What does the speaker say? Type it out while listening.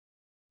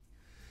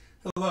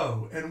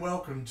Hello, and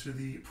welcome to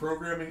the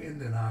Programming in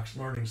Ninox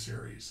Learning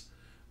Series.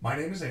 My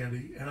name is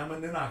Andy, and I'm a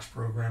Ninox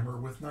programmer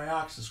with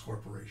Nioxis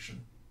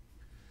Corporation.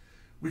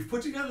 We've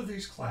put together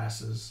these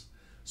classes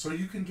so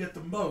you can get the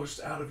most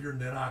out of your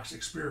Ninox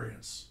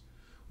experience.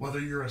 Whether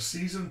you're a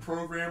seasoned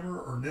programmer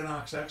or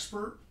Ninox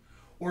expert,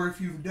 or if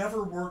you've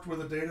never worked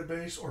with a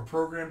database or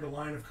programmed a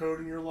line of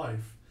code in your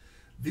life,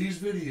 these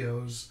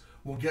videos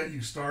will get you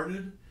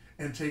started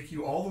and take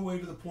you all the way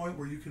to the point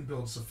where you can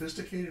build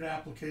sophisticated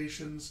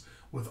applications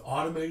with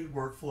automated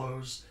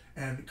workflows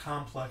and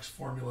complex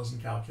formulas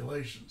and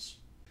calculations.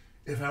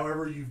 If,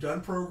 however, you've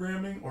done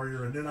programming or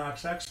you're a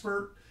Ninox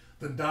expert,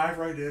 then dive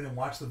right in and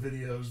watch the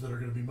videos that are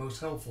going to be most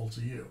helpful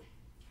to you.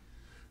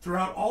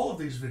 Throughout all of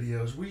these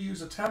videos, we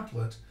use a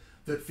template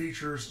that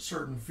features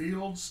certain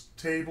fields,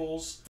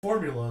 tables,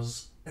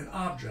 formulas, and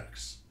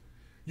objects.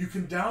 You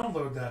can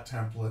download that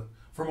template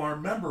from our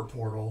member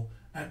portal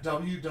at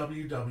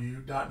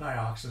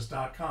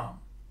www.nioxis.com.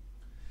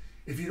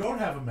 If you don't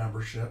have a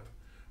membership,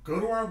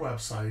 go to our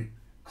website,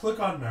 click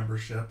on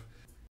membership,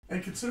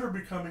 and consider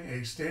becoming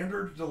a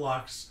standard,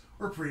 deluxe,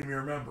 or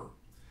premier member.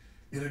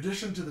 In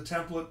addition to the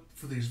template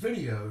for these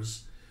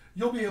videos,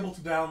 you'll be able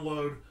to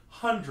download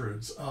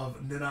hundreds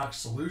of Ninox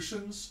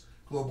solutions,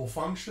 global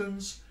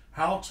functions,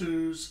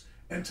 how-tos,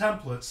 and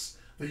templates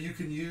that you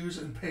can use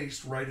and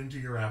paste right into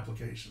your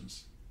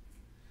applications.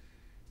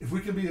 If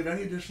we can be of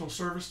any additional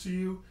service to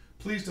you,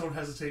 please don't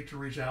hesitate to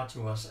reach out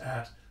to us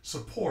at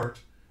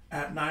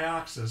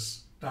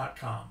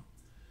support@nioxis.com.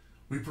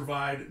 We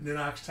provide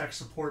Ninox tech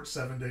support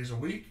 7 days a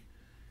week.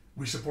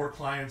 We support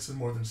clients in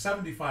more than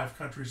 75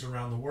 countries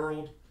around the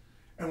world,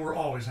 and we're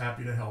always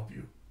happy to help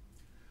you.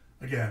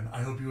 Again,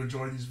 I hope you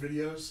enjoy these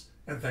videos,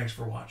 and thanks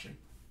for watching.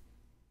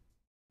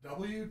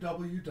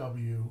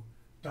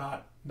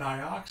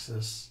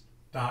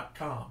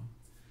 www.nioxis.com.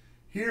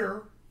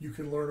 Here, you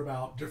can learn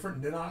about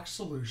different Ninox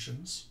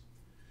solutions.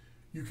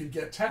 You can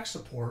get tech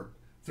support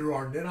through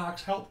our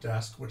Ninox Help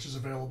Desk, which is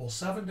available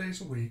 7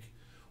 days a week,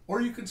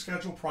 or you can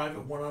schedule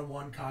private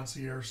one-on-one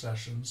concierge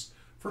sessions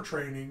for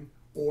training,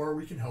 or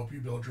we can help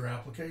you build your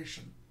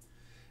application.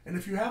 And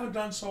if you haven't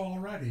done so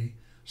already,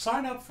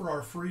 sign up for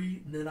our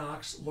free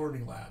Ninox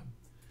Learning Lab.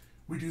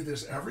 We do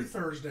this every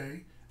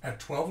Thursday at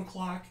 12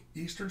 o'clock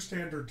Eastern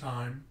Standard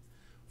Time,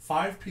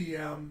 5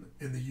 p.m.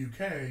 in the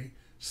UK,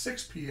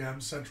 6 p.m.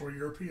 Central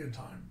European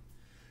Time.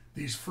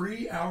 These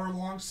free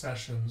hour-long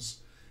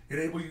sessions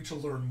enable you to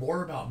learn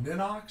more about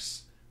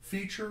Ninox,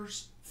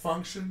 features,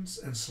 functions,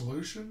 and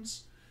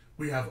solutions.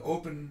 We have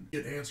open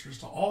answers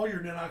to all your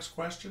Ninox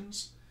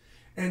questions,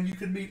 and you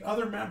can meet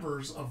other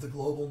members of the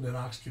global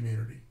Ninox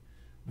community.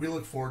 We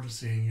look forward to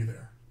seeing you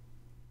there.